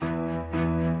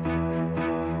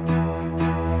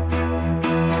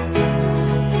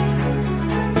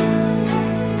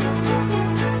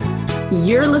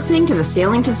You're listening to the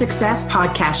Sailing to Success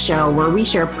podcast show, where we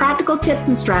share practical tips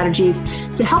and strategies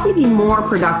to help you be more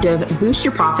productive, boost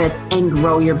your profits, and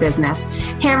grow your business.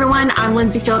 Hey everyone, I'm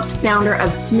Lindsay Phillips, founder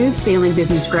of Smooth Sailing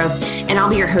Business Growth, and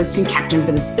I'll be your host and captain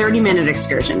for this 30-minute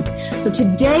excursion. So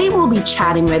today we'll be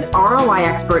chatting with ROI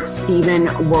expert Steven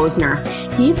Woessner.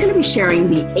 He's going to be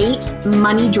sharing the 8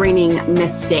 money-draining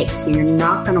mistakes. So you're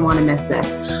not going to want to miss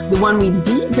this. The one we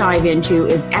deep dive into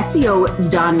is SEO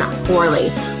done poorly,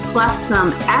 plus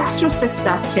some extra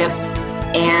success tips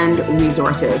and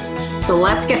resources. So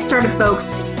let's get started,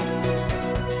 folks.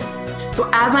 So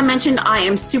as I mentioned, I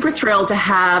am super thrilled to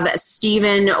have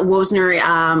Steven Woessner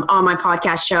on my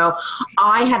podcast show.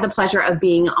 I had the pleasure of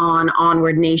being on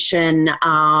Onward Nation.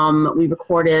 We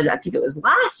recorded, I think it was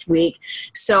last week.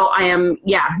 So I am,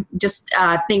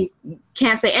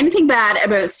 can't say anything bad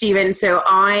about Steven, so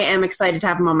I am excited to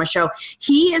have him on my show.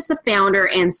 He is the founder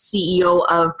and CEO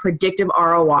of Predictive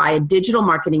ROI, a digital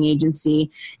marketing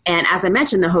agency, and as I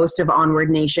mentioned, the host of Onward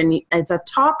Nation. It's a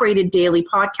top-rated daily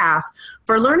podcast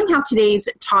for learning how today's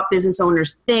top business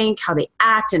owners think, how they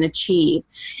act and achieve.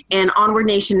 And Onward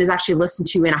Nation is actually listened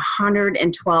to in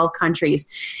 112 countries.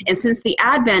 And since the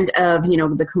advent of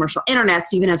the commercial internet,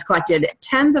 Steven has collected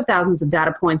tens of thousands of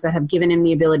data points that have given him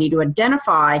the ability to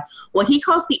identify what he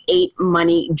calls the 8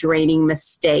 money-draining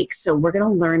mistakes. So we're going to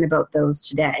learn about those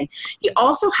today. He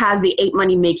also has the 8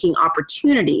 money-making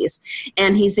opportunities,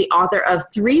 and he's the author of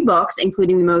 3 books,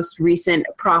 including the most recent,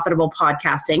 Profitable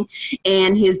Podcasting,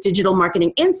 and his digital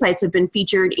marketing insights have been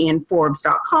featured in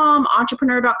Forbes.com,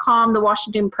 Entrepreneur.com, The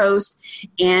Washington Post,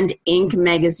 and Inc.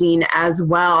 magazine as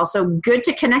well. So good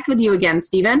to connect with you again,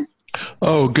 Steven.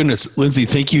 Oh, goodness. Lindsay,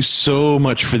 thank you so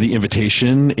much for the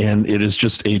invitation. And it is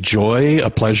just a joy, a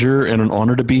pleasure, and an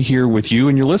honor to be here with you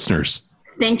and your listeners.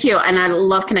 Thank you. And I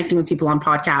love connecting with people on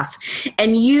podcasts.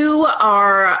 And you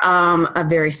are a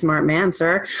very smart man,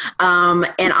 sir. And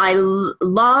I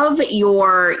love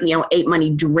your, 8 money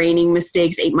draining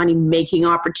mistakes, 8 money making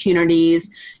opportunities.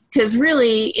 Because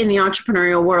really in the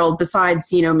entrepreneurial world,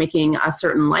 besides, making a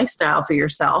certain lifestyle for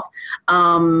yourself,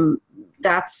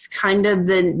 that's kind of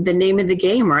the name of the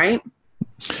game, right?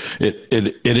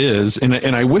 It is.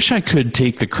 And I wish I could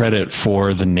take the credit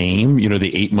for the name,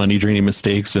 the 8 money draining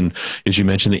mistakes. And as you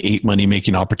mentioned, the 8 money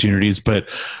making opportunities, but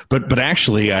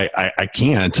actually I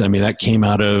can't. I mean, that came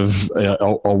out of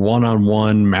a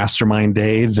one-on-one mastermind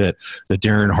day that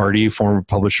Darren Hardy, former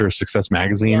publisher of Success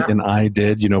Magazine, and I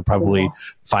did, probably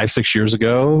 5-6 years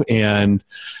ago. And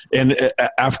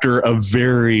after a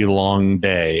very long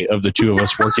day of the two of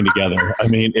us working together, I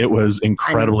mean, it was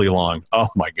incredibly long. Oh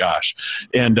my gosh.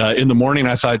 And in the morning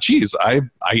I thought, geez, I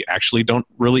actually don't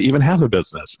really even have a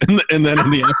business. And then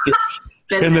in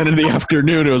the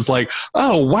afternoon, it was like,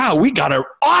 oh, wow, we got an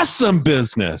awesome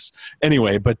business.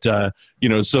 Anyway, but,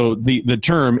 so the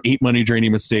term 8 money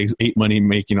draining mistakes, 8 money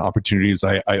making opportunities,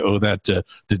 I owe that to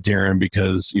Darren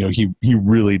because, he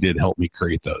really did help me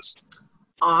create those.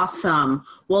 Awesome.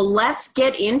 Well, let's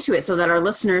get into it so that our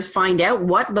listeners find out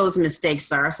what those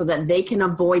mistakes are so that they can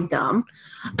avoid them.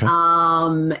 Okay.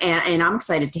 And I'm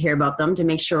excited to hear about them to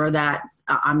make sure that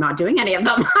I'm not doing any of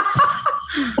them.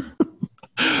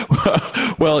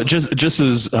 Well, just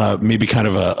as maybe kind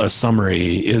of a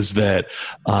summary is that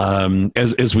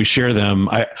as we share them,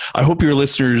 I hope your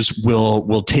listeners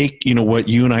will take what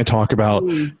you and I talk about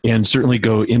and certainly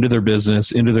go into their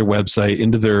business, into their website,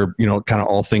 into their kind of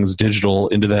all things digital,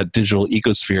 into that digital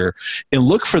ecosphere, and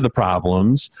look for the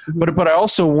problems. Mm-hmm. But I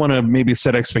also want to maybe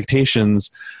set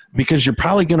expectations, because you're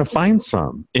probably going to find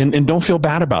some, and don't feel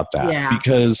bad about that,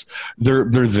 because they're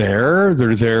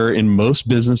there in most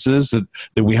businesses that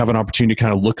we have an opportunity to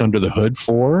kind of look under the hood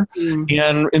for.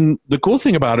 And the cool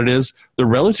thing about it is they're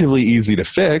relatively easy to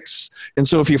fix. And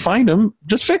so if you find them,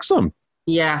 just fix them.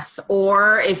 Yes.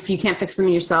 Or if you can't fix them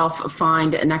yourself,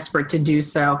 find an expert to do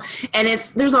so. And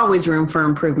there's always room for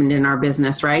improvement in our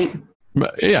business, right?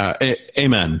 Yeah.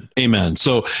 Amen.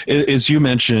 So as you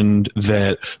mentioned,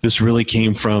 that this really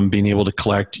came from being able to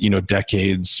collect,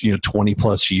 decades, 20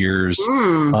 plus years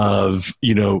of,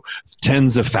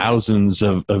 tens of thousands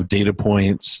of data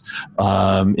points,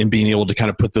 and being able to kind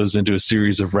of put those into a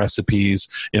series of recipes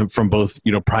from both,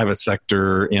 private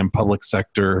sector and public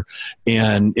sector.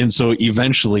 And so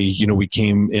eventually, we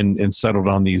came in and settled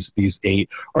on these 8.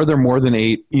 Are there more than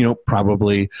 8?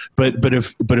 Probably. But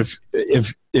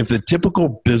if the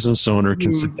typical business owner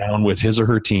can sit down with his or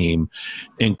her team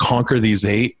and conquer these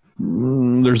 8,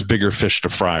 there's bigger fish to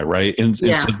fry, right? And so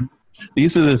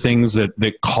these are the things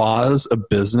that cause a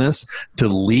business to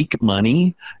leak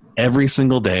money every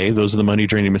single day. Those are the money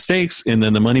draining mistakes. And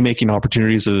then the money making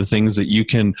opportunities are the things that you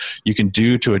can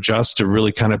do to adjust to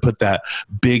really kind of put that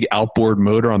big outboard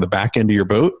motor on the back end of your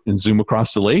boat and zoom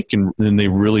across the lake. And then they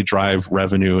really drive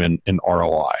revenue and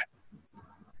ROI.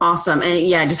 Awesome. And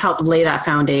yeah, just help lay that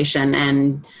foundation.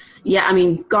 And yeah, I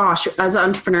mean, gosh, as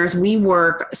entrepreneurs, we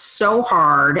work so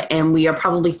hard and we are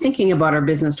probably thinking about our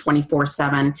business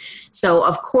 24/7. So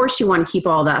of course you want to keep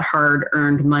all that hard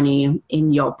earned money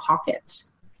in your pocket.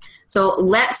 So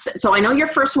I know your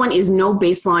first one is no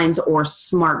baselines or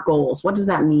SMART goals. What does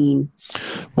that mean?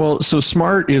 Well, so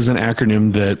SMART is an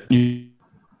acronym that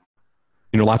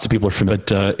lots of people are familiar,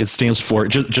 but it stands for,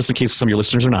 just in case some of your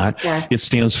listeners are not, It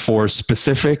stands for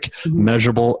specific,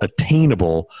 measurable,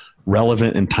 attainable,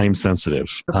 relevant, and time sensitive,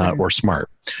 or SMART.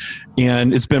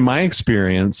 And it's been my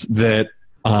experience that,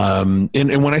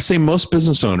 and when I say most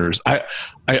business owners,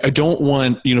 I don't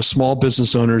want, small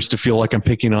business owners to feel like I'm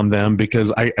picking on them,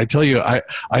 because I tell you, I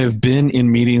have been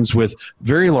in meetings with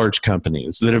very large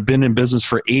companies that have been in business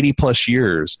for 80 plus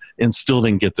years and still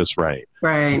didn't get this right.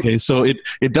 Right. Okay. So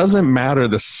it doesn't matter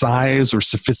the size or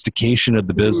sophistication of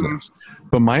the business,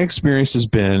 but my experience is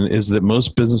that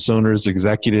most business owners,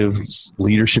 executives,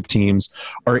 leadership teams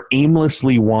are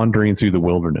aimlessly wandering through the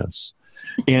wilderness.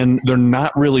 And they're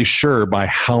not really sure by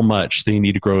how much they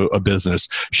need to grow a business.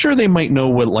 Sure, they might know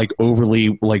what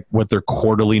what their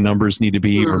quarterly numbers need to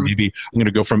be, or maybe I'm going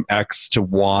to go from X to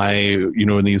Y,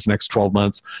 in these next 12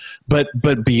 months. But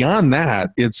beyond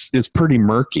that, it's pretty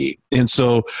murky. And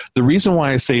so the reason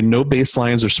why I say no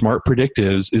baselines or SMART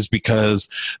predictives is because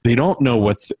they don't know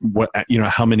what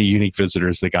how many unique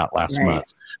visitors they got last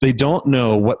month. They don't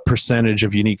know what percentage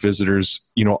of unique visitors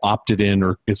opted in,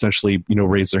 or essentially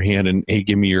raised their hand and, hey,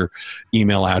 give me your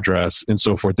email address and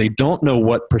so forth. They don't know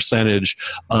what percentage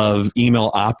of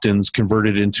email opt-ins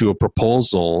converted into a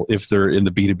proposal if they're in the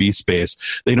B2B space.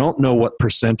 They don't know what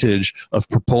percentage of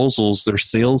proposals their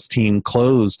sales team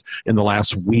closed in the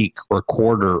last week or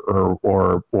quarter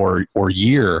or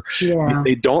year. Yeah.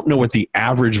 They don't know what the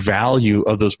average value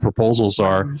of those proposals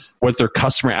are, what their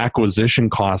customer acquisition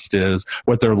cost is,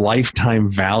 what their lifetime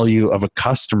value of a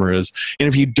customer is. And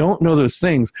if you don't know those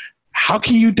things, how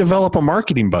can you develop a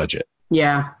marketing budget?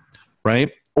 Yeah. Right?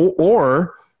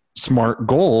 Or SMART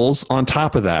goals on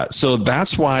top of that. So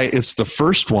that's why it's the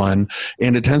first one,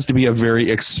 and it tends to be a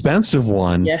very expensive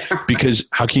one, because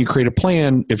how can you create a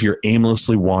plan if you're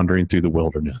aimlessly wandering through the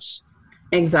wilderness?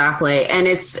 Exactly. And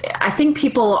I think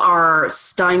people are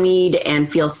stymied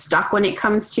and feel stuck when it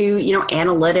comes to,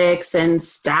 analytics and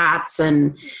stats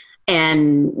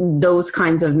and those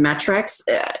kinds of metrics.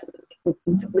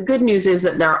 The good news is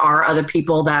that there are other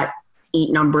people that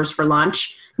eat numbers for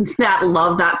lunch that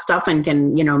love that stuff and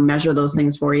can, measure those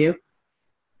things for you.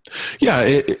 Yeah,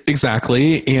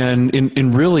 exactly.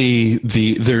 And really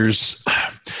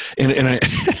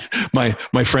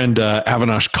my friend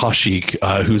Avinash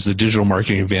Kaushik, who's the digital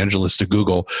marketing evangelist at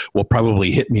Google, will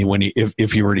probably hit me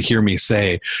if he were to hear me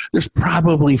say, there's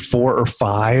probably 4 or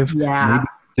 5, maybe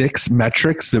 6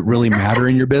 metrics that really matter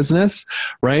in your business,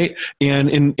 right?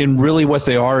 And really what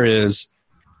they are is,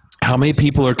 how many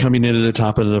people are coming into the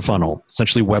top of the funnel,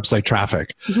 essentially website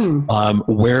traffic?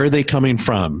 Where are they coming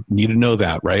from? Need to know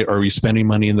that, right? Are we spending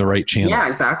money in the right channels? Yeah,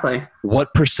 exactly.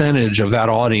 What percentage of that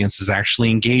audience is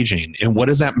actually engaging? And what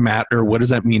does that matter? What does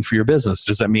that mean for your business?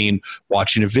 Does that mean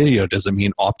watching a video? Does it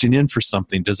mean opting in for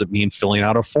something? Does it mean filling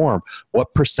out a form?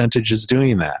 What percentage is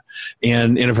doing that?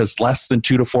 And if it's less than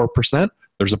 2 to 4%,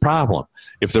 there's a problem.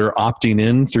 If they're opting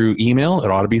in through email, it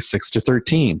ought to be 6 to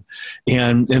 13.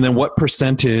 And then what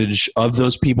percentage of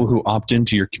those people who opt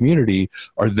into your community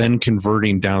are then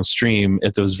converting downstream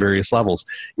at those various levels?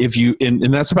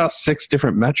 And that's about 6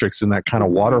 different metrics in that kind of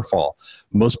waterfall.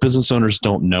 Most business owners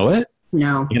don't know it.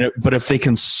 No. But if they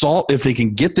can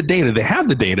get the data, they have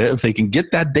the data. If they can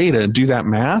get that data and do that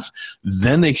math,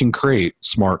 then they can create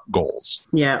SMART goals.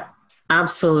 Yeah.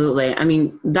 Absolutely. I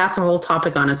mean, that's a whole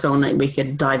topic on its own that we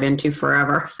could dive into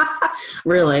forever.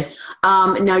 Really.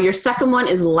 Now, your second one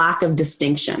is lack of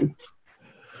distinction.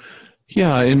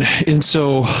 Yeah, and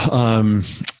so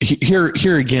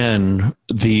here again,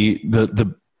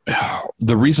 the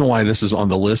reason why this is on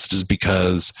the list is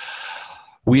because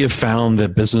we have found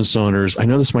that business owners, I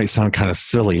know this might sound kind of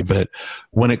silly, but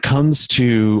when it comes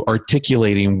to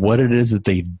articulating what it is that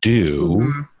they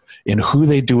do, and who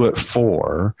they do it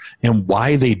for and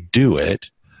why they do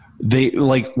it, they,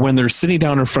 like, when they're sitting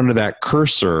down in front of that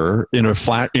cursor in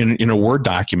a Word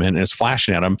document and it's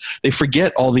flashing at them, they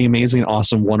forget all the amazing,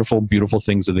 awesome, wonderful, beautiful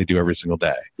things that they do every single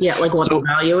day. Yeah, like what the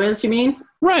value is, you mean?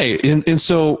 Right. And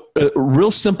so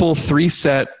real simple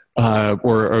 3-set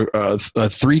or a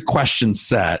 3-question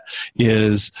set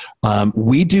is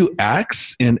we do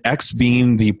X, and X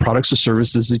being the products or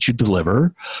services that you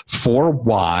deliver, for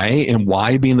Y, and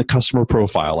Y being the customer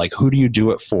profile, like who do you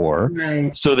do it for,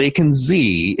 right. So they can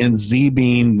Z, and Z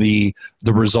being the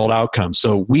result outcome.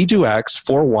 So we do X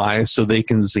for Y so they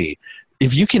can Z.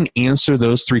 If you can answer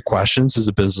those 3 questions as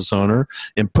a business owner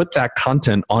and put that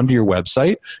content onto your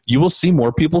website, you will see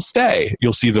more people stay.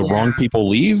 You'll see the wrong people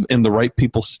leave and the right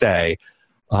people stay.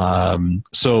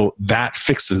 So that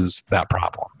fixes that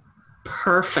problem.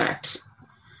 Perfect.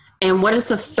 And what is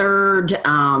the third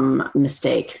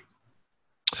mistake?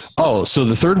 Oh, so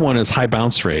the third one is high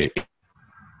bounce rate.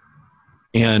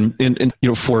 And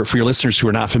for your listeners who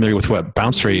are not familiar with what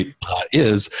bounce rate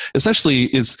is, essentially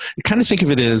is kind of think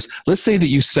of it as, let's say that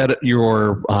you set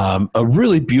your a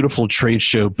really beautiful trade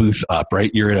show booth up,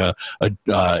 right? You're at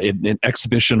an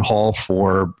exhibition hall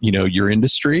for your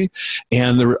industry,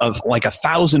 and there are like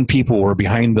 1,000 people were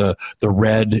behind the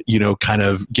red, kind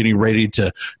of getting ready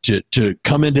to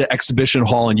come into exhibition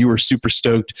hall, and you were super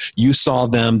stoked. You saw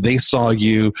them, they saw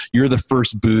you. You're the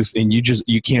first booth, and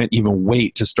you can't even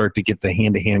wait to start to get the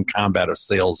hand-to-hand combat of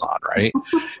sales on, right?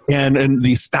 and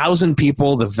these 1,000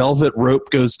 people, the velvet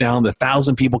rope goes down, the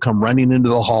 1,000 people come running into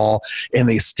the hall, and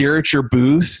they stare at your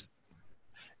booth,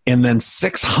 and then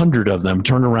 600 of them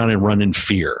turn around and run in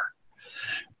fear.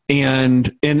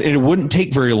 And it wouldn't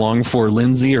take very long for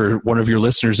Lindsay or one of your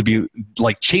listeners to be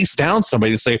like chase down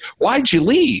somebody to say, why'd you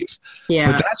leave?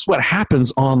 Yeah. But that's what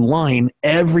happens online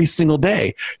every single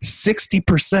day.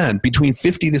 60%, between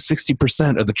 50 to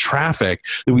 60% of the traffic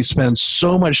that we spend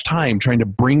so much time trying to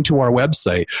bring to our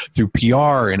website through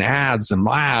PR and ads and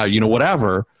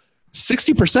whatever,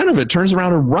 60% of it turns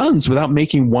around and runs without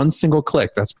making one single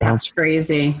click. That's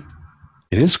crazy.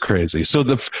 It is crazy. So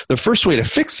the first way to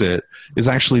fix it is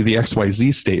actually the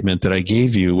XYZ statement that I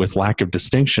gave you with lack of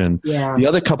distinction. Yeah. The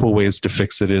other couple of ways to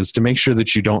fix it is to make sure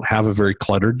that you don't have a very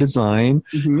cluttered design.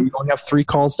 Mm-hmm. You don't have 3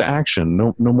 calls to action,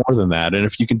 no more than that. And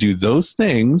if you can do those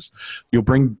things, you'll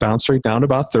bring bounce rate down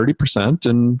about 30%,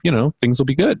 and things will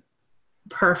be good.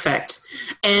 Perfect.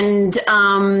 And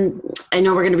I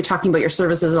know we're going to be talking about your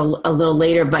services a little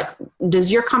later, but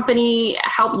does your company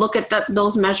help look at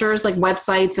those measures, like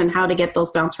websites, and how to get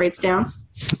those bounce rates down?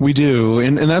 We do.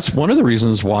 And that's one of the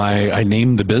reasons why I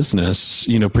named the business,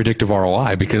 Predictive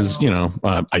ROI, because,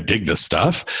 I dig this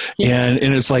stuff. Yeah.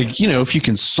 And it's like, if you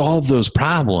can solve those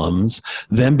problems,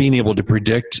 then being able to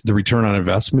predict the return on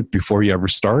investment before you ever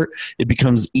start, it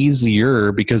becomes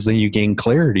easier because then you gain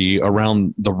clarity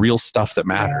around the real stuff that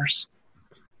matters.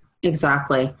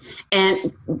 Exactly. And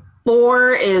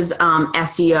 4 is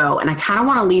SEO, and I kind of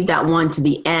want to leave that one to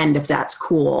the end if that's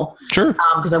cool. Sure.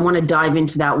 Because I want to dive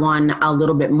into that one a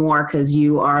little bit more because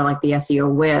you are like the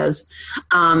SEO whiz.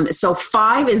 So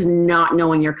 5 is not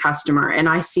knowing your customer, and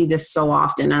I see this so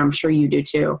often, and I'm sure you do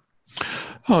too.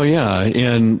 Oh yeah,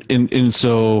 and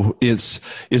so it's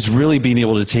really being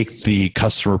able to take the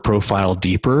customer profile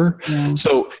deeper. Yeah.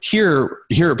 So here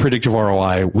at Predictive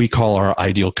ROI, we call our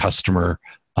ideal customer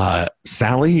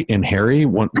Sally and Harry,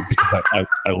 because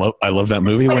I love that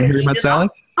movie, When Harry Met Sally.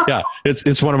 Yeah,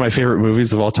 it's one of my favorite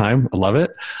movies of all time. I love it.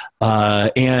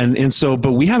 And so,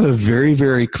 but we have a very,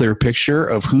 very clear picture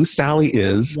of who Sally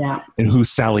is and who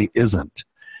Sally isn't.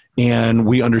 And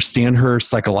we understand her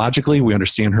psychologically. We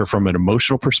understand her from an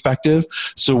emotional perspective.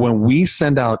 So when we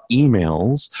send out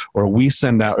emails, or we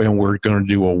send out, and we're going to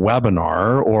do a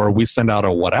webinar, or we send out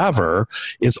a whatever,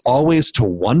 it's always to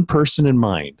one person in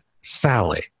mind,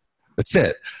 Sally. That's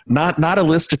it. Not a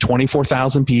list of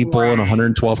 24,000 people in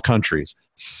 112 countries.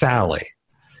 Sally.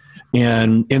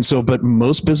 And so, but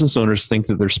most business owners think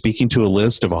that they're speaking to a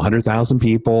list of 100,000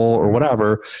 people or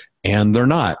whatever, and they're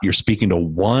not. You're speaking to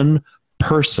one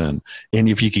person. And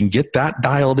if you can get that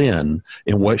dialed in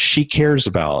and what she cares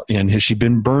about, and has she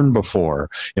been burned before,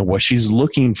 and what she's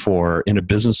looking for in a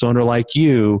business owner like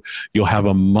you, you'll have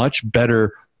a much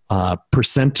better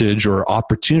percentage or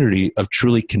opportunity of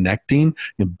truly connecting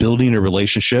and building a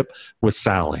relationship with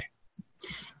Sally.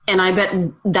 And I bet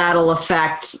that'll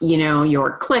affect,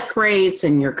 your click rates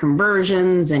and your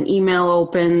conversions and email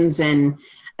opens. And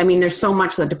I mean, there's so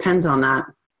much that depends on that.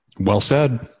 Well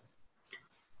said.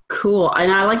 Cool.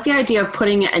 And I like the idea of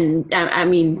putting, and I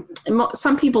mean,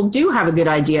 some people do have a good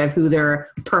idea of who their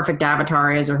perfect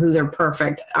avatar is or who their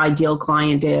perfect ideal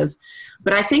client is.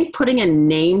 But I think putting a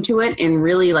name to it and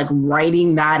really like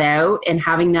writing that out and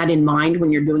having that in mind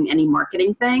when you're doing any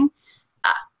marketing thing,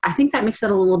 I think that makes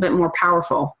it a little bit more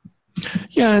powerful.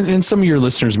 Yeah, and some of your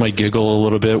listeners might giggle a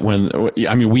little bit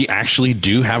we actually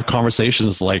do have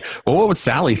conversations like, well, what would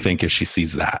Sally think if she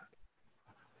sees that?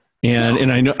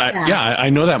 And I know, I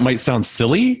know that might sound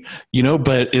silly,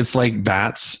 but it's like,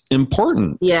 that's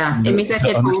important. Yeah. It makes that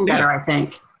hit home better, I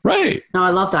think. Right. No, I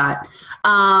love that.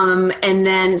 And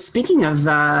then speaking of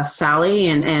Sally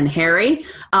and Harry,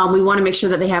 we want to make sure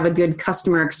that they have a good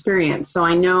customer experience. So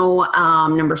I know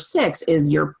number 6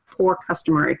 is your poor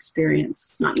customer experience.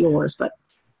 It's not yours, but.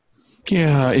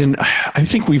 Yeah. And I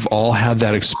think we've all had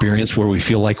that experience where we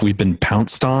feel like we've been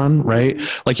pounced on, right?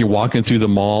 Like you're walking through the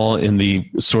mall and the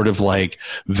sort of like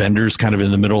vendors kind of in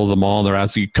the middle of the mall, and they're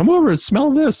asking you, come over and smell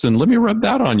this and let me rub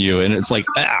that on you. And it's like,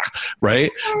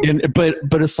 right. But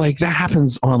it's like that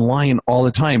happens online all the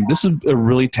time. This is a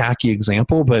really tacky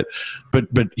example, but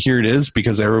here it is,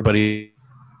 because everybody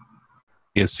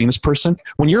has seen this person.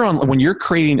 When you're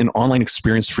creating an online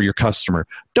experience for your customer,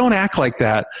 don't act like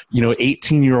that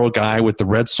 18-year-old guy with the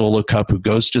red Solo cup who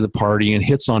goes to the party and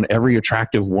hits on every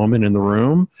attractive woman in the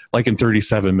room like in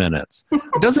 37 minutes.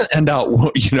 It doesn't end out,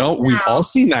 we've all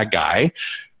seen that guy.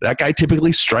 That guy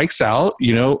typically strikes out,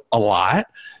 a lot.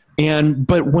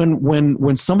 But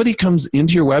when somebody comes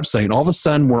into your website and all of a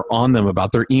sudden we're on them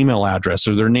about their email address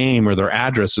or their name or their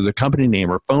address or their company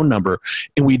name or phone number,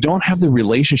 and we don't have the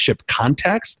relationship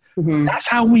context, that's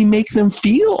how we make them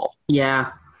feel.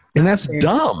 Yeah. And that's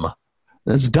dumb.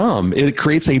 That's dumb. It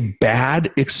creates a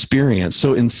bad experience.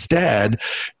 So instead,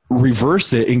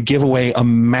 reverse it and give away a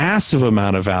massive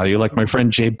amount of value. Like my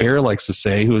friend Jay Bear likes to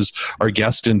say, who is our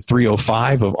guest in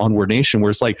 305 of Onward Nation, where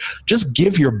it's like, just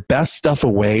give your best stuff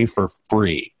away for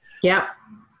free. Yep.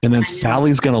 And then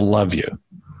Sally's going to love you.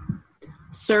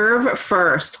 Serve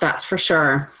first. That's for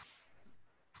sure.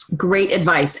 Great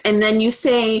advice. And then you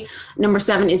say number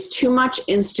 7 is too much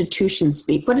institution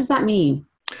speak. What does that mean?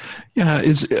 Yeah,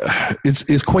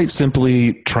 it's quite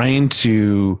simply trying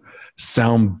to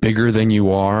sound bigger than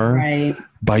you are, right,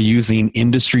 by using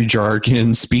industry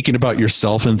jargon, speaking about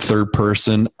yourself in third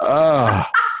person.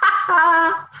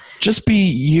 Just be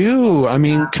you. I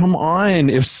mean, come on.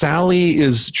 If Sally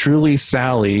is truly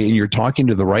Sally and you're talking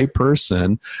to the right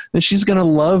person, then she's going to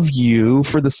love you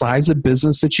for the size of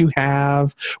business that you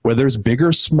have, whether it's big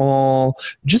or small.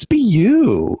 Just be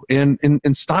you and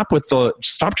stop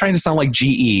trying to sound like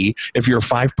GE if you're a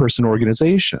 5-person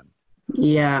organization.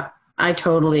 Yeah. I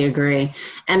totally agree.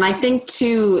 And I think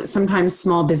too, sometimes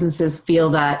small businesses feel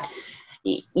that,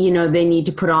 they need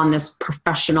to put on this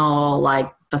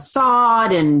professional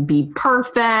facade and be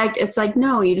perfect. It's like,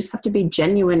 no, you just have to be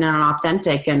genuine and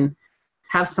authentic and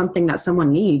have something that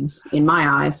someone needs, in my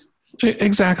eyes.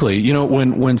 Exactly.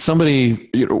 When somebody,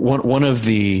 one of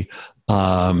the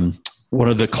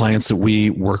clients that we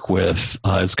work with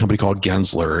is a company called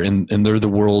Gensler, and they're the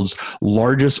world's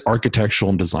largest architectural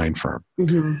and design firm.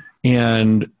 Mm-hmm.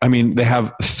 And I mean, they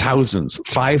have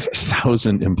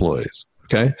 5,000 employees.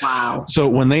 Okay. Wow. So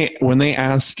when they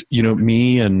asked,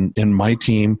 me and my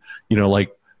team, how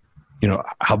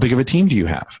big of a team do you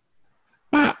have?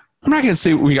 I'm not going to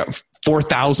say we got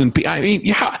 4,000 people. I mean,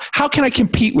 how can I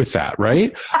compete with that?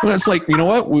 Right. Well, it's like, you know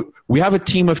what? We have a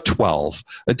team of 12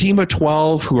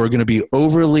 who are going to be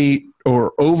overly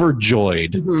or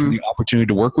overjoyed for the opportunity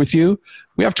to work with you.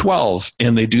 We have 12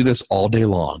 and they do this all day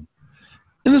long.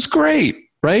 And it's great,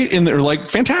 right? And they're like,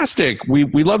 fantastic. We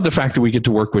love the fact that we get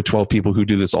to work with 12 people who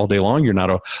do this all day long. You're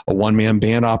not a one-man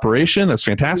band operation. That's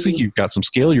fantastic. You've got some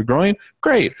scale. You're growing.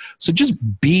 Great. So just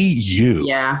be you.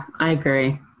 Yeah, I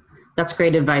agree. That's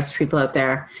great advice for people out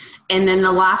there. And then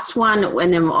the last one,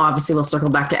 and then obviously we'll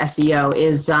circle back to SEO,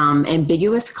 is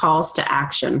ambiguous calls to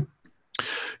action.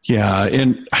 Yeah.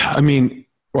 And I mean,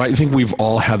 I think we've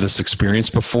all had this experience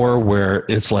before where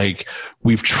it's like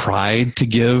we've tried to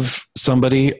give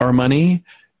somebody our money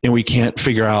and we can't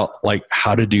figure out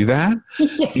how to do that.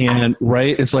 Yes. And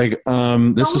right. It's like,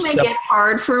 this is make it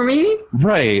hard for me.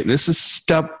 Right. This is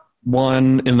step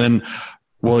 1. And then,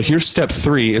 well, here's step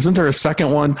 3. Isn't there a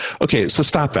second one? Okay. So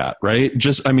stop that. Right.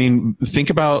 Think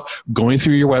about going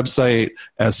through your website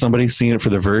as somebody seeing it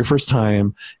for the very first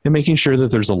time and making sure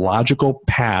that there's a logical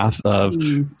path of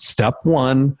step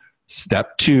 1,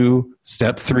 step 2,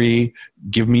 step 3,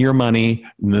 give me your money.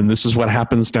 And then this is what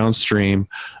happens downstream.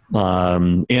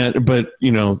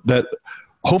 That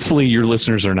hopefully your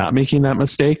listeners are not making that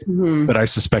mistake, but I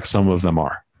suspect some of them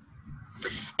are.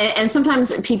 And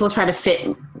sometimes people try to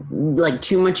fit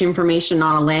too much information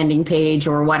on a landing page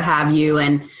or what have you.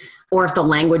 Or if the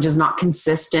language is not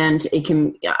consistent, it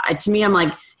can, to me, I'm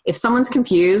like, if someone's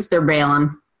confused, they're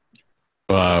bailing.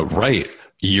 Right.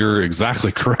 You're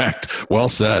exactly correct. Well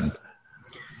said.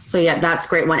 So yeah, that's a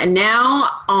great one. And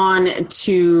now on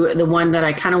to the one that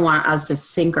I kind of want us to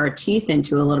sink our teeth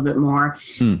into a little bit more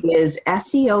is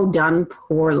SEO done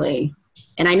poorly.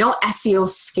 And I know SEO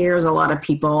scares a lot of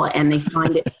people and they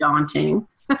find it daunting.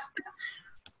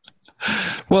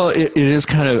 Well, it is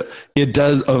kind of, it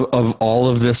does, of all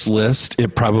of this list,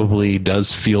 it probably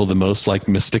does feel the most like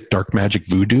mystic dark magic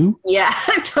voodoo. Yeah,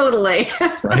 totally.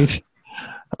 Right.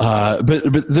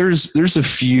 But there's a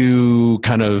few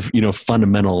kind of,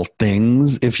 fundamental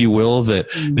things, if you will, that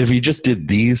if you just did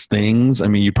these things, I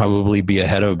mean, you'd probably be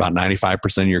ahead of about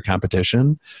 95% of your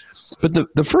competition. But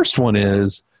the first one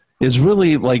is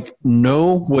really like,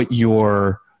 know what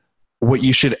you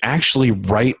should actually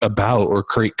write about or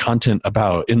create content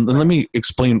about. And let me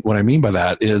explain what I mean by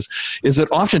that is that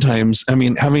oftentimes, I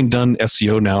mean, having done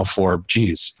SEO now for,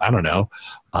 I don't know,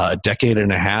 a decade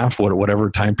and a half,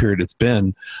 whatever time period it's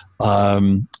been,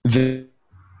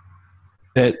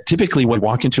 that typically when you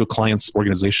walk into a client's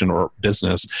organization or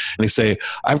business and they say,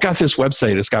 I've got this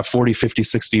website, it's got 40, 50,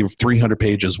 60, 300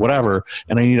 pages, whatever,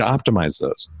 and I need to optimize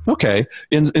those. Okay.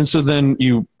 And so then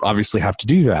you obviously have to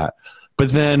do that.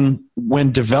 But then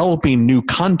when developing new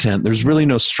content, there's really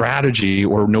no strategy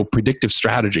or no predictive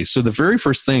strategy. So the very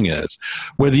first thing is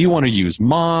whether you want to use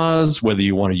Moz, whether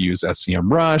you want to use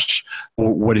SEMrush,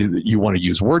 or whether you want to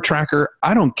use Word Tracker,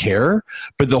 I don't care.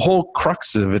 But the whole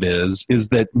crux of it is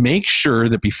that make sure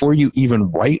that before you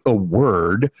even write a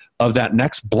word of that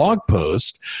next blog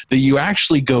post, that you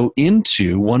actually go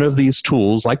into one of these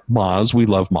tools like Moz, we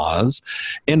love Moz,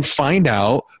 and find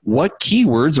out what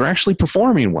keywords are actually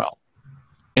performing well.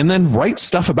 And then write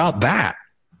stuff about that.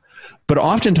 But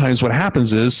oftentimes what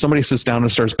happens is somebody sits down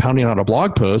and starts pounding out a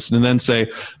blog post and then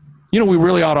say, we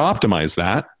really ought to optimize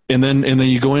that. And then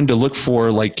you go in to look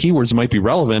for like keywords that might be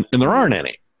relevant and there aren't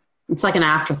any. It's like an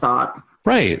afterthought.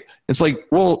 Right. It's like,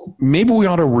 well, maybe we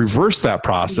ought to reverse that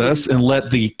process and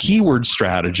let the keyword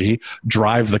strategy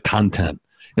drive the content.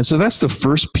 And so that's the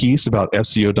first piece about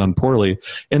SEO done poorly.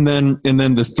 And then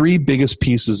the three biggest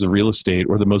pieces of real estate,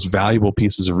 or the most valuable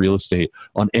pieces of real estate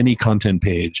on any content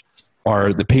page,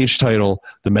 are the page title,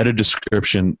 the meta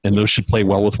description, and those should play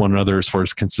well with one another as far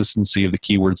as consistency of the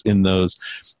keywords in those.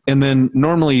 And then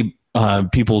normally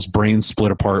people's brains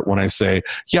split apart when I say,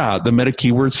 yeah, the meta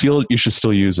keywords field, you should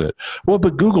still use it. Well,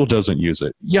 but Google doesn't use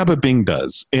it. Yeah, but Bing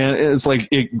does. And it's like,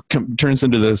 it turns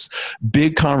into this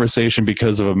big conversation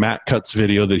because of a Matt Cutts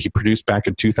video that he produced back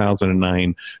in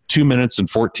 2009, 2 minutes and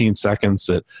 14 seconds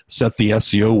that set the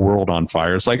SEO world on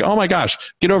fire. It's like, oh my gosh,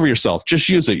 get over yourself. Just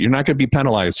use it. You're not going to be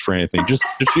penalized for anything. Just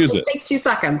use it. It takes 2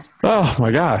 seconds. Oh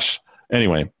my gosh.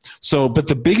 Anyway, but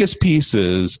the biggest piece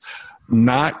is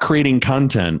not creating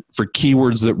content for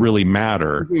keywords that really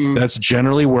matter. Mm-hmm. That's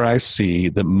generally where I see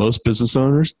that most business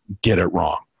owners get it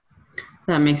wrong.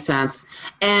 That makes sense.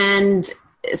 And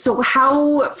so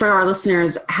for our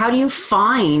listeners, how do you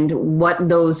find what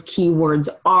those keywords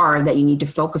are that you need to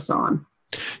focus on?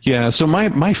 Yeah, so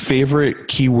my favorite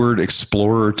keyword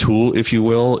explorer tool, if you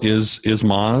will, is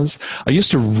Moz. I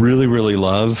used to really, really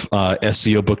love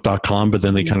SEObook.com, but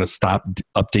then they kind of stopped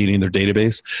updating their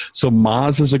database. So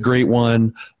Moz is a great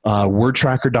one.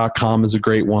 WordTracker.com is a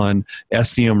great one.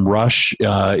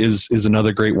 SEMrush is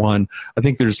another great one. I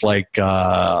think there's like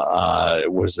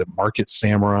what is it? Market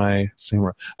Samurai.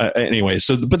 Anyway,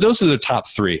 but those are the top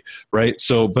three, right?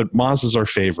 So, but Moz is our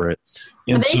favorite.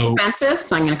 Are they expensive?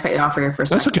 So I'm going to cut you off here for a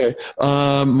second. That's okay.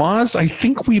 Moz, I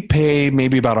think we pay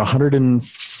maybe about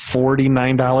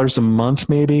 $149 a month,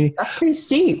 maybe. That's pretty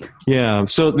steep. Yeah.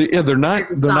 So they're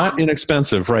not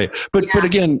inexpensive, right? But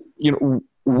again,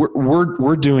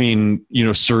 we're doing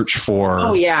search for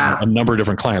a number of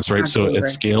different clients, right? Absolutely. So at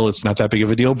scale, it's not that big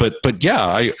of a deal. But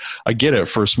yeah, I get it.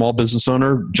 For a small business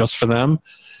owner, just for them,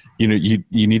 you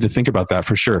need to think about that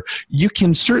for sure. You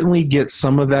can certainly get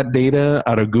some of that data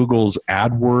out of Google's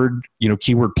AdWord,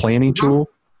 keyword planning tool,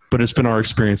 but it's been our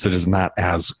experience that is not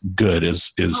as good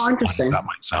as that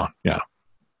might sound. Yeah.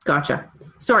 Gotcha.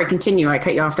 Sorry, continue. I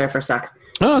cut you off there for a sec.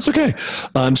 No, it's okay.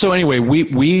 So anyway,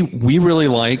 we really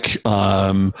like,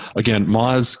 again,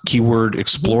 Moz Keyword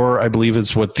Explorer, I believe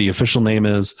is what the official name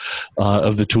is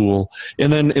of the tool.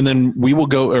 And then we will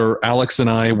go, or Alex and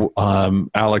I,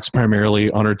 Alex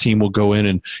primarily on our team will go in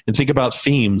and think about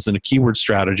themes and a keyword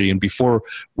strategy. And before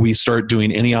we start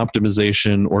doing any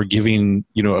optimization or giving,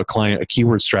 a client a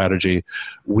keyword strategy,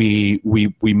 we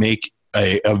make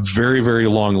a very, very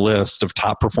long list of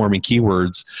top performing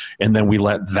keywords, and then we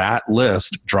let that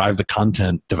list drive the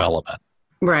content development.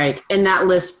 Right. And that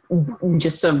list,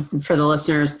 just so for the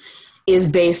listeners, is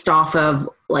based off of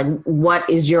like, what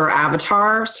is your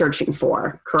avatar searching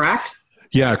for, correct?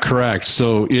 Yeah, correct.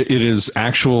 So it is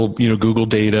actual, Google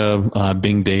data,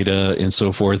 Bing data, and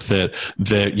so forth that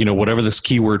whatever this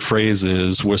keyword phrase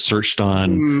is was searched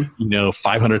on,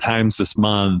 500 times this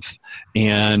month,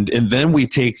 and then we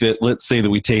take that. Let's say that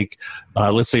we take,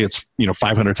 let's say it's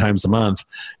 500 times a month,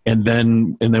 and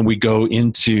then we go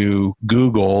into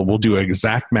Google. We'll do an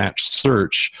exact match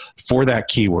search for that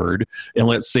keyword, and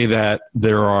let's say that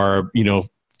there are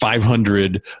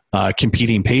 500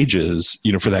 competing pages,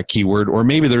 for that keyword, or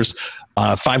maybe there's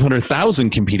 500,000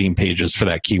 competing pages for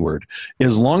that keyword.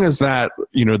 As long as that,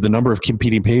 the number of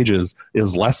competing pages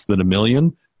is less than 1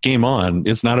 million, game on.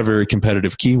 It's not a very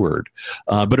competitive keyword.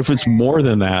 But if it's more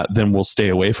than that, then we'll stay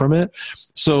away from it.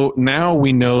 So now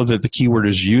we know that the keyword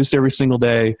is used every single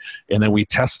day, and then we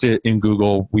test it in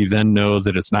Google. We then know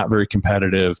that it's not very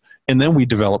competitive, and then we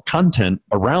develop content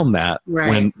around that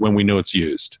when we know it's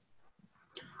used.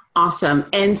 Awesome.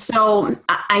 And so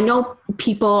I know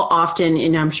people often,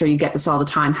 and I'm sure you get this all the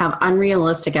time, have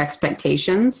unrealistic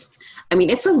expectations. I mean,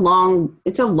 it's a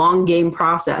long game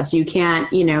process. You can't,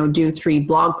 do 3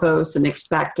 blog posts and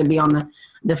expect to be on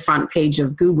the front page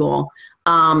of Google.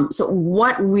 So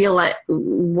what realistic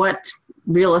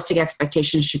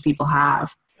expectations should people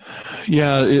have?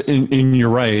 Yeah, and you're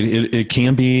right. It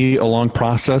can be a long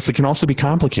process. It can also be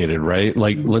complicated, right?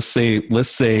 Like let's say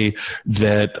that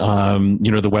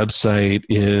the website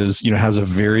is has a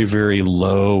very, very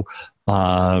low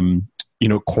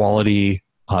quality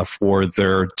for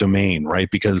their domain,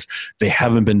 right? Because they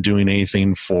haven't been doing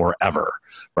anything forever,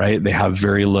 right? They have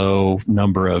very low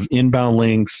number of inbound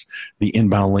links. The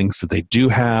inbound links that they do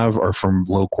have are from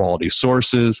low quality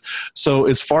sources. So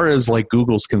as far as like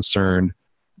Google's concerned,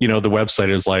 the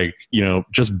website is like,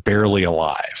 just barely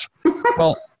alive.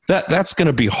 Well, that's going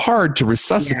to be hard to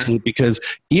resuscitate because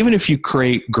even if you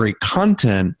create great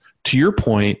content, to your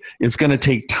point, it's going to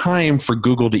take time for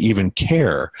Google to even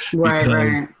care.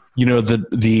 Right.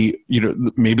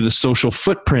 Maybe the social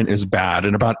footprint is bad,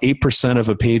 and about 8% of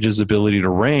a page's ability to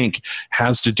rank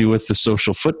has to do with the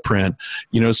social footprint.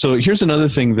 So here's another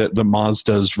thing that the Moz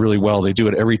does really well. They do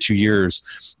it every 2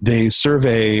 years. They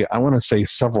survey, I want to say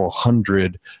several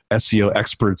hundred SEO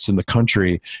experts in the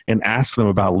country and ask them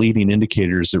about leading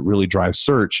indicators that really drive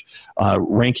search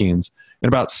rankings. And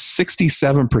about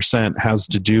 67% has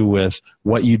to do with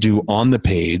what you do on the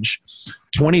page.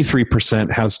 23%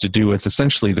 has to do with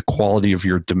essentially the quality of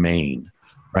your domain,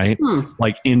 right?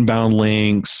 Like inbound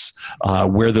links,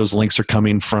 where those links are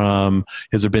coming from.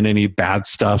 Has there been any bad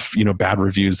stuff, bad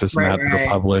reviews, this and that are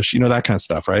published, that kind of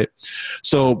stuff, right?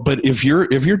 So, but if your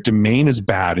domain is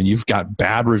bad and you've got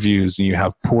bad reviews and you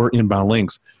have poor inbound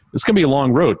links, it's going to be a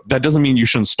long road. That doesn't mean you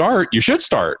shouldn't start. You should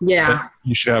start. Yeah.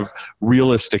 You should have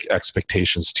realistic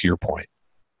expectations, to your point.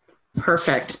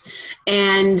 Perfect.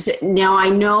 And now I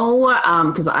know,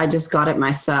 because I just got it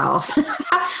myself,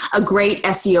 a great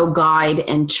SEO guide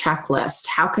and checklist.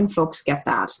 How can folks get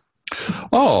that?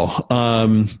 Well,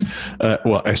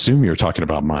 I assume you're talking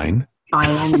about mine. I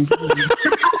am.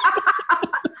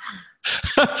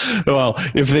 Well,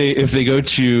 if they go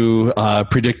to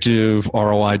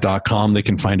predictiveroi.com, they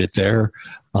can find it there.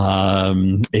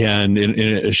 And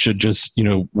it should just,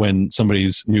 when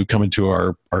somebody's new coming to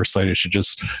our site, it should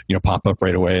just, pop up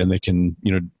right away, and they can,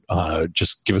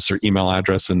 just give us their email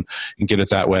address and get it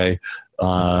that way.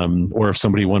 Or if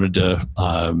somebody wanted to,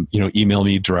 email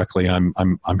me directly,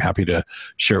 I'm happy to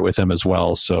share it with them as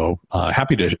well. So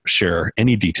happy to share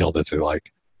any detail that they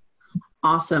like.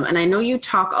 Awesome. And I know you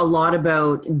talk a lot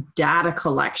about data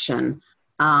collection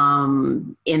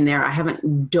in there. I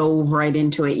haven't dove right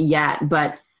into it yet,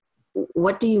 but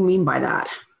what do you mean by that?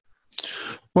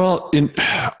 Well,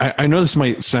 I know this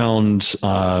might sound,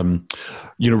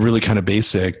 really kind of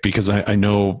basic, because I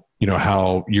know,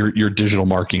 how your digital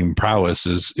marketing prowess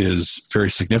is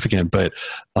very significant, but,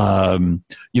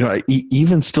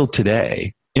 even still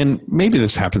today, and maybe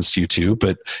this happens to you too,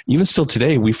 but even still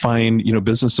today, we find,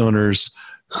 business owners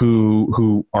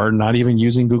who are not even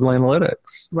using Google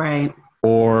Analytics. Right.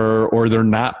 Or they're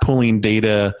not pulling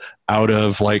data out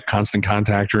of like Constant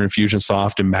Contact or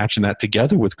Infusionsoft and matching that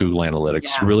together with Google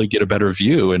Analytics to really get a better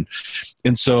view.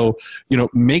 And so,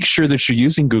 make sure that you're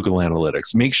using Google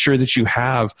Analytics. Make sure that you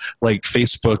have like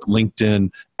Facebook,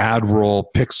 LinkedIn, AdRoll,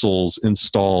 Pixels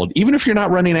installed. Even if you're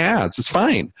not running ads, it's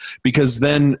fine, because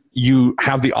then you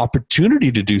have the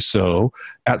opportunity to do so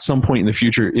at some point in the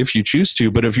future if you choose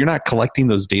to. But if you're not collecting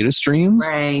those data streams,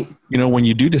 right, when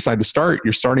you do decide to start,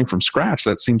 you're starting from scratch.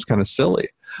 That seems kind of silly.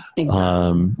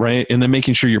 Exactly. Right. And then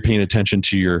making sure you're paying attention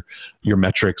to your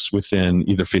metrics within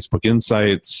either Facebook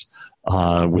Insights,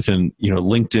 within,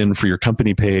 LinkedIn for your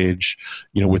company page,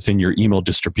 within your email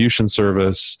distribution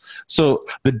service. So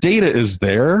the data is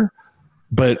there,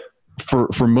 but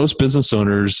for most business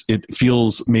owners, it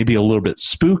feels maybe a little bit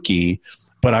spooky,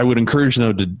 but I would encourage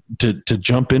them to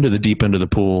jump into the deep end of the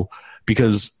pool,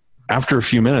 because after a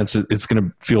few minutes, it's going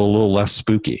to feel a little less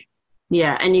spooky.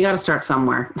 Yeah. And you got to start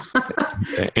somewhere.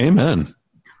 Amen.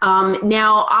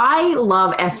 Now I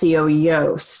love SEO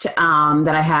Yoast,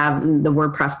 that I have the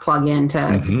WordPress plugin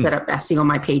to set up SEO on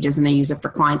my pages, and I use it for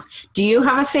clients. Do you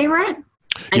have a favorite?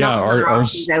 I know there's other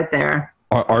options out there.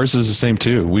 Ours is the same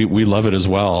too. We love it as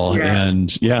well. Yeah.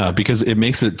 And because it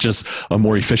makes it just a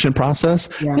more efficient process.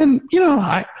 Yeah. And,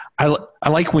 I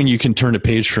like when you can turn a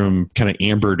page from kind of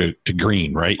amber to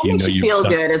green, right? It makes you feel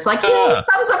good. It's like,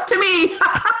 thumbs up to me.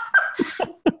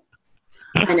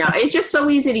 I know. It's just so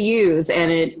easy to use.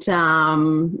 And it,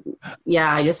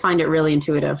 I just find it really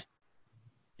intuitive.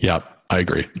 Yeah, I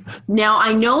agree. Now,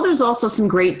 I know there's also some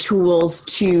great tools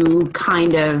to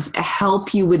kind of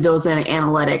help you with those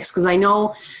analytics, because I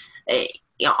know,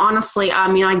 honestly,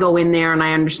 I go in there and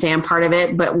I understand part of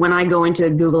it, but when I go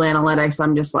into Google Analytics,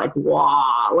 I'm just like,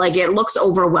 wow, like it looks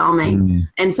overwhelming.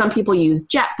 And some people use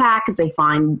Jetpack because they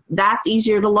find that's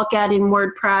easier to look at in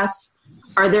WordPress.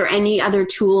 Are there any other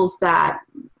tools that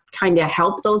kind of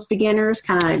help those beginners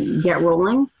kind of get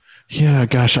rolling? Yeah,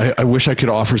 gosh, I wish I could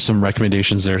offer some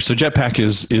recommendations there. So Jetpack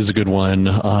is a good one.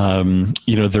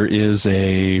 There is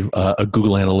a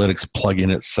Google Analytics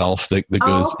plugin itself that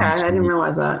goes. Okay, I didn't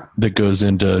realize that. That goes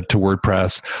into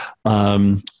WordPress,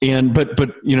 I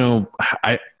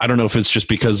don't know if it's just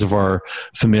because of our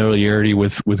familiarity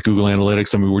with Google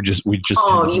Analytics. I mean, we just.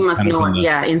 Oh, you must know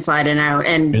it, inside and out,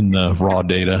 and in the raw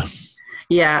data.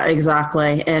 Yeah,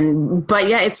 exactly. But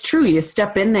it's true. You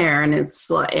step in there and it's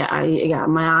like,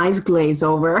 my eyes glaze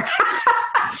over.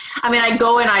 I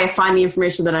go and I find the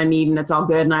information that I need and it's all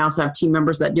good. And I also have team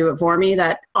members that do it for me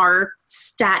that are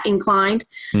stat inclined.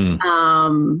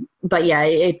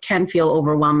 It can feel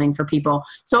overwhelming for people.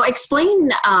 So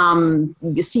explain,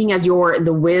 seeing as you're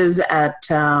the whiz at,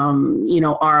 ROI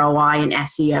and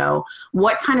SEO,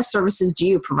 what kind of services do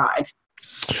you provide?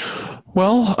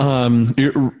 Well,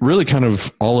 really kind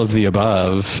of all of the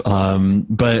above.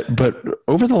 But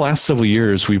over the last several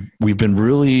years, we've been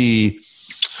really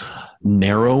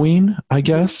narrowing, I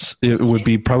guess it would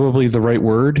be probably the right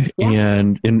word,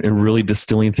 and really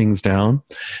distilling things down.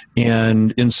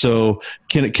 And so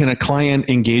can a client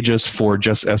engage us for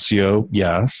just SEO?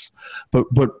 Yes.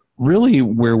 But really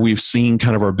where we've seen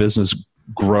kind of our business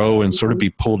grow and sort of be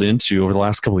pulled into over the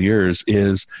last couple of years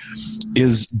is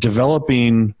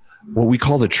developing what we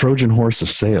call the Trojan horse of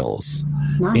sales.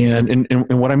 Nice.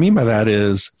 And what I mean by that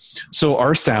is, so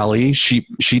our Sally, she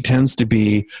tends to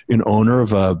be an owner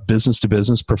of a business to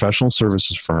business professional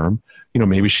services firm.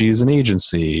 Maybe she's an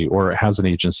agency or has an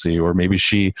agency, or maybe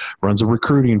she runs a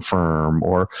recruiting firm,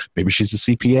 or maybe she's a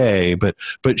CPA,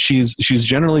 but she's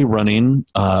generally running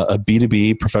a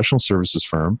B2B professional services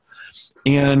firm.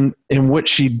 And what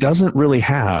she doesn't really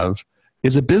have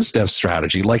is a biz dev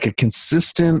strategy, like a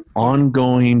consistent,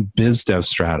 ongoing biz dev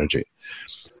strategy.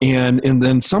 And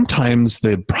then sometimes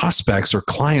the prospects or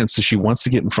clients that she wants to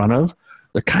get in front of,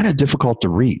 they're kind of difficult to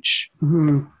reach.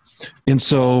 Mm-hmm. And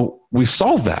so we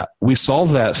solve that. We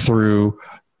solve that through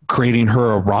creating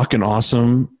her a rockin'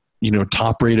 awesome,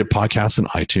 top-rated podcast in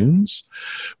iTunes.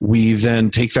 We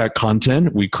then take that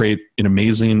content, we create an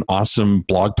amazing, awesome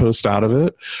blog post out of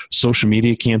it, social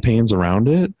media campaigns around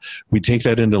it. We take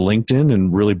that into LinkedIn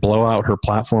and really blow out her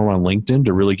platform on LinkedIn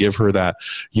to really give her that,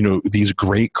 these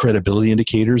great credibility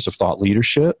indicators of thought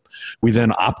leadership. We then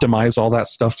optimize all that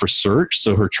stuff for search,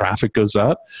 so her traffic goes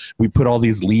up. We put all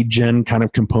these lead gen kind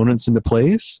of components into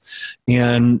place,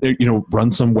 and run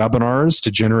some webinars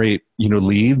to generate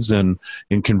leads and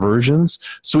conversions.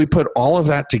 So we put all of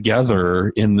that together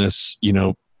in this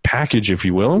package, if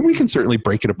you will, and we can certainly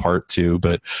break it apart too.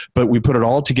 But we put it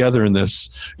all together in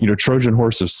this Trojan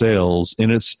horse of sales, and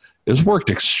it's worked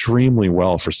extremely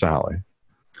well for Sally.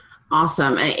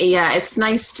 Awesome. Yeah, it's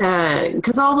nice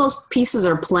because all those pieces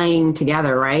are playing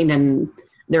together, right? And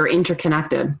they're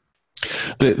interconnected.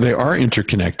 They are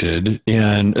interconnected,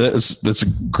 and that's a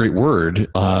great word.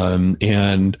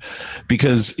 And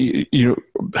because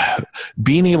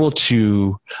being able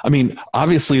to,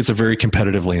 obviously it's a very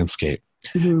competitive landscape.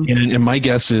 Mm-hmm. And my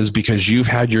guess is because you've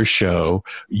had your show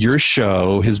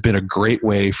has been a great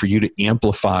way for you to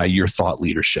amplify your thought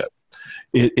leadership.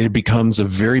 It becomes a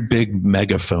very big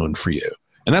megaphone for you.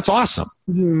 And that's awesome.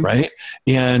 Right.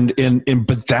 And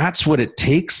but that's what it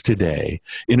takes today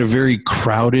in a very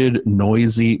crowded,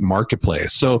 noisy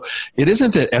marketplace. So it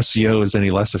isn't that SEO is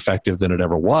any less effective than it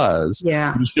ever was.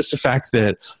 Yeah. It's just the fact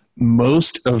that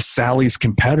most of Sally's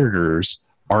competitors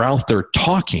are out there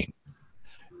talking.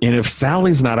 And if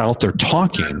Sally's not out there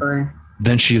talking,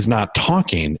 then she's not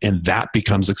talking, and that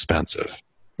becomes expensive.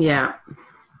 Yeah.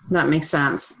 That makes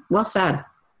sense. Well said.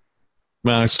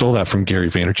 Well, I stole that from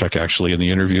Gary Vaynerchuk, actually, in the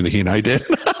interview that he and I did.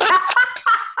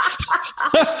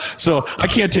 So I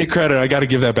can't take credit. I got to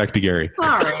give that back to Gary.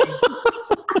 All right.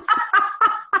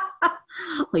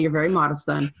 Well, you're very modest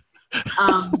then.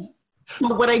 So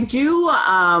what I do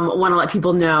want to let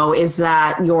people know is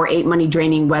that your 8 money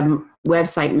draining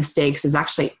website mistakes is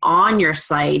actually on your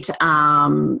site.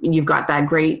 You've got that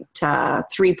great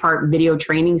 3-part video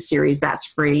training series that's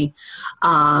free.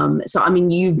 So, I mean,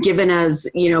 you've given us,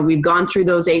 we've gone through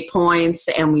those 8 points,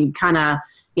 and we've kind of,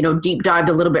 deep dived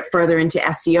a little bit further into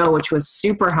SEO, which was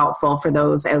super helpful for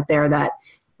those out there that,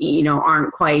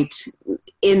 aren't quite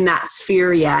in that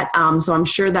sphere yet. So I'm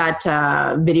sure that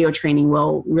video training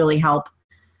will really help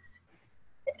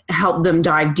them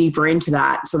dive deeper into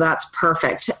that. So that's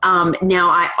perfect. Now,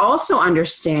 I also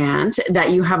understand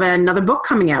that you have another book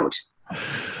coming out.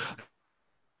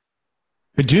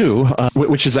 I do,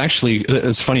 which is actually,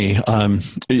 it's funny.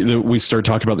 We started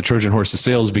talking about the Trojan Horse of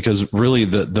Sales because really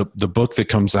the book that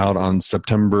comes out on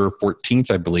September 14th,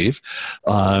 I believe,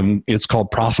 it's called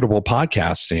Profitable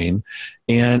Podcasting.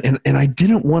 And I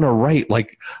didn't want to write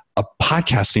like a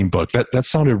podcasting book. That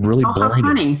sounded really boring. How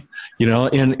funny.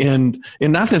 And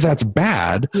not that that's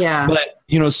bad. Yeah. But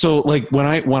so like when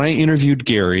I interviewed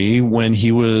Gary when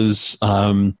he was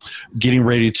getting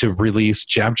ready to release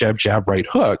Jab, Jab, Jab, Right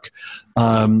Hook,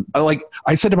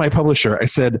 I said to my publisher, I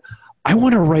said, I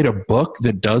want to write a book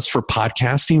that does for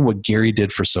podcasting what Gary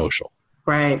did for social.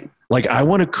 Right. Like, I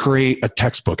want to create a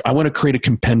textbook. I want to create a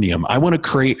compendium. I want to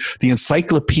create the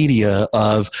encyclopedia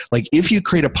of, like, if you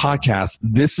create a podcast,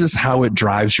 this is how it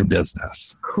drives your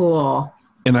business. Cool.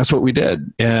 And that's what we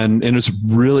did. And it's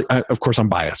really, of course I'm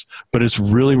biased, but it's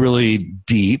really, really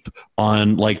deep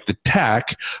on like the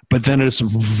tech, but then it's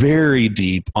very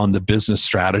deep on the business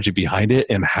strategy behind it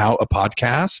and how a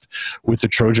podcast with the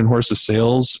Trojan Horse of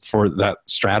Sales for that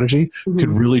strategy could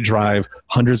really drive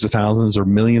hundreds of thousands or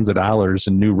millions of dollars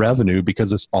in new revenue,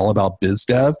 because it's all about biz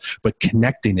dev, but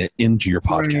connecting it into your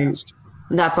podcast.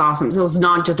 Right. That's awesome. So it's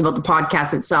not just about the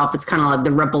podcast itself. It's kind of like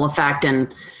the ripple effect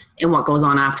and what goes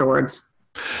on afterwards.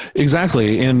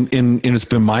 Exactly. And it's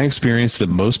been my experience that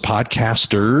most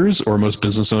podcasters or most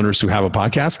business owners who have a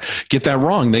podcast get that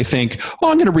wrong. They think,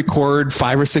 I'm going to record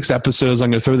 5 or 6 episodes.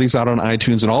 I'm going to throw these out on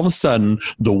iTunes, and all of a sudden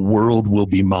the world will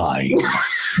be mine.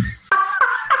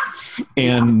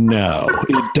 And no,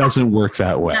 it doesn't work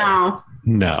that way.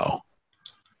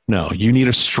 No, you need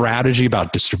a strategy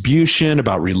about distribution,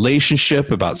 about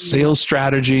relationship, about sales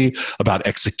strategy, about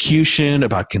execution,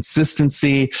 about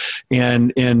consistency.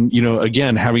 And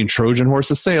again, having Trojan Horse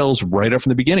of Sales right up from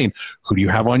the beginning. Who do you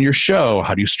have on your show?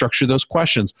 How do you structure those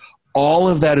questions? All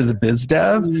of that is biz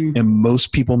dev, and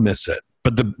most people miss it.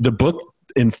 But the book,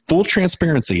 in full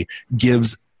transparency,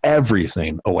 gives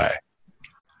everything away.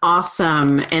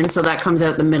 Awesome. And so that comes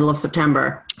out the middle of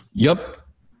September. Yep.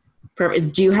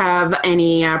 Do you have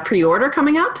any pre-order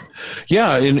coming up?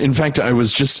 Yeah. In fact, I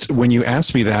was just, when you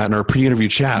asked me that in our pre-interview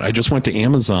chat, I just went to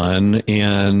Amazon,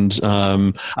 and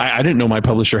I didn't know my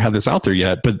publisher had this out there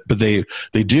yet, but they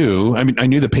do. I mean, I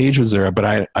knew the page was there, but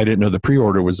I didn't know the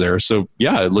pre-order was there. So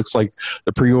yeah, it looks like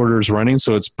the pre-order is running.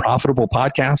 So it's Profitable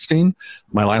Podcasting.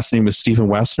 My last name is Stephen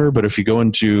Wessner, but if you go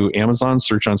into Amazon,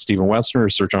 search on Stephen Wessner or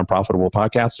search on Profitable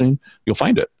Podcasting, you'll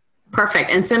find it. Perfect.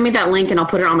 And send me that link and I'll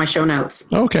put it on my show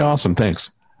notes. Okay, awesome.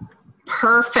 Thanks.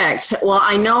 Perfect. Well,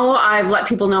 I know I've let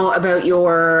people know about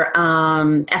your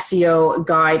SEO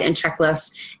guide and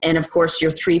checklist, and of course your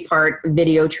 3-part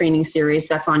video training series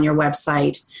that's on your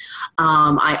website.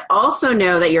 I also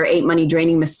know that your 8 money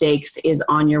draining mistakes is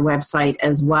on your website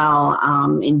as well,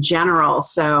 in general.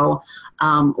 So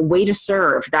way to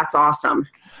serve. That's awesome.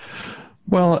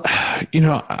 Well, I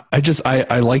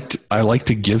like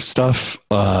to give stuff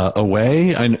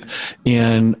away,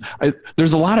 and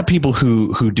there's a lot of people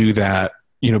who do that,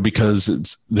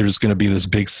 because there's going to be this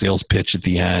big sales pitch at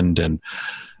the end, and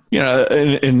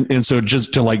so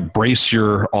just to like brace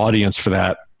your audience for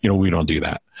that, we don't do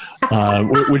that,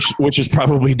 which is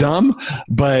probably dumb.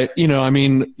 But,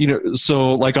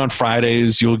 so like on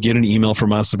Fridays, you'll get an email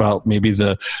from us about maybe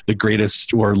the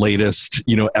greatest or latest,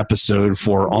 episode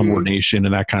for Onward Nation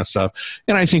and that kind of stuff.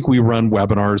 And I think we run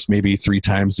webinars maybe 3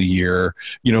 times a year,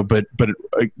 but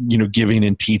giving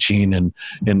and teaching and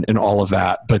all of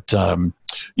that. But,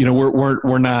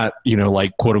 we're not,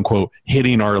 like quote unquote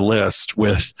hitting our list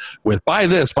with buy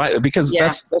this, because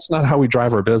that's not how we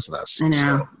drive our business. I know.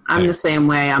 So, I'm the same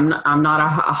way. I'm not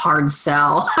a hard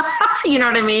sell. You know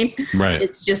what I mean? Right.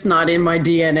 It's just not in my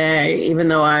DNA, even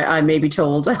though I may be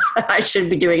told I should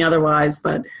be doing otherwise,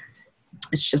 but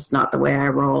it's just not the way I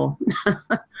roll.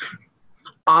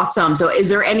 Awesome. So is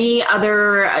there any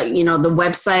other, the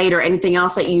website or anything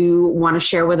else that you want to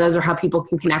share with us, or how people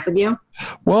can connect with you?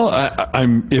 Well,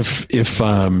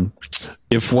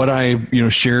 if what I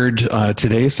shared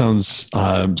today sounds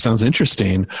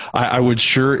interesting, I would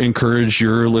sure encourage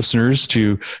your listeners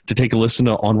to take a listen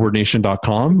to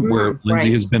onwardnation.com, where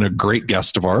Lindsay has been a great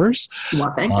guest of ours.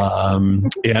 Well, thank you.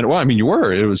 And you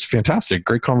were. It was fantastic,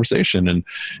 great conversation, and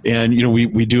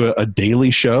we do a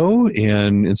daily show,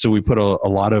 and so we put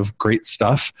a lot of great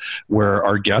stuff where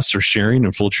our guests are sharing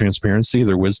in full transparency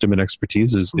their wisdom and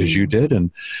expertise as you did,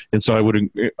 and so I would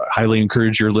highly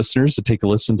encourage your listeners to take a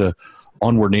listen to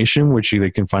Onward Nation, which they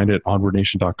can find at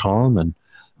onwardnation.com. And,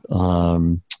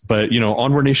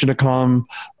 onwardnation.com,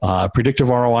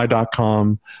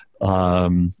 predictiveroi.com.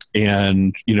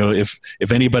 And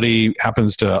if anybody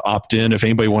happens to opt in, if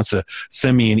anybody wants to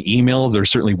send me an email, they're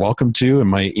certainly welcome to. And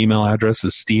my email address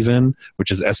is Stephen,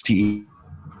 which is STEPHE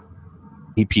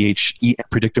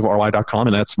predictiveroi.com,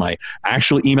 and that's my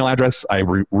actual email address. I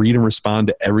read and respond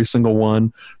to every single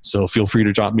one, so feel free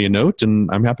to drop me a note,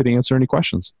 and I'm happy to answer any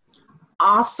questions.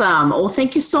 Awesome. Well,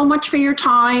 thank you so much for your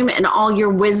time and all your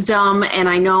wisdom. And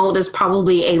I know there's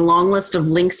probably a long list of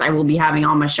links I will be having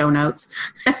on my show notes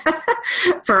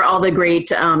for all the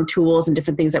great tools and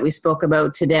different things that we spoke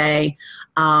about today.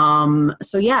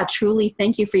 Truly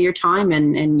thank you for your time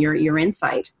and your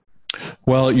insight.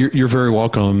 Well, you're very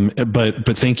welcome,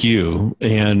 but thank you,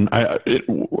 and I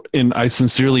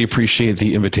sincerely appreciate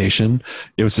the invitation.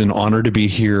 It was an honor to be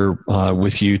here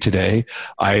with you today.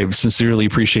 I sincerely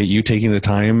appreciate you taking the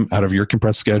time out of your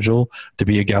compressed schedule to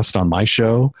be a guest on my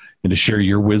show and to share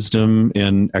your wisdom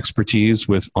and expertise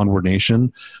with Onward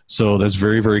Nation. So that's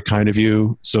very, very kind of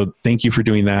you. So thank you for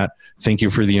doing that. Thank you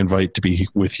for the invite to be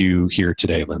with you here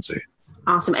today, Lindsay.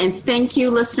 Awesome. And thank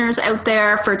you, listeners out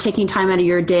there, for taking time out of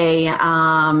your day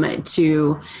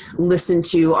to listen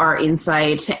to our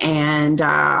insight and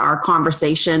our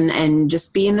conversation and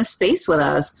just be in this space with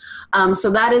us.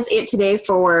 So that is it today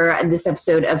for this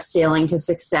episode of Sailing to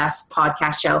Success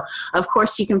podcast show. Of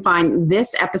course, you can find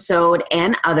this episode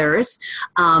and others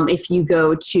if you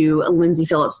go to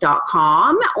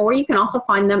lindsayphillips.com, or you can also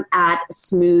find them at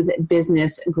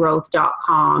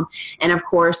smoothbusinessgrowth.com. And of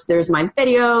course, there's my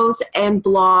videos and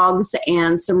blogs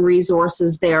and some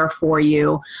resources there for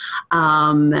you.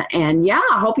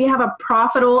 I hope you have a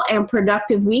profitable and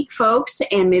productive week, folks,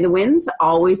 and may the winds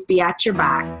always be at your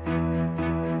back.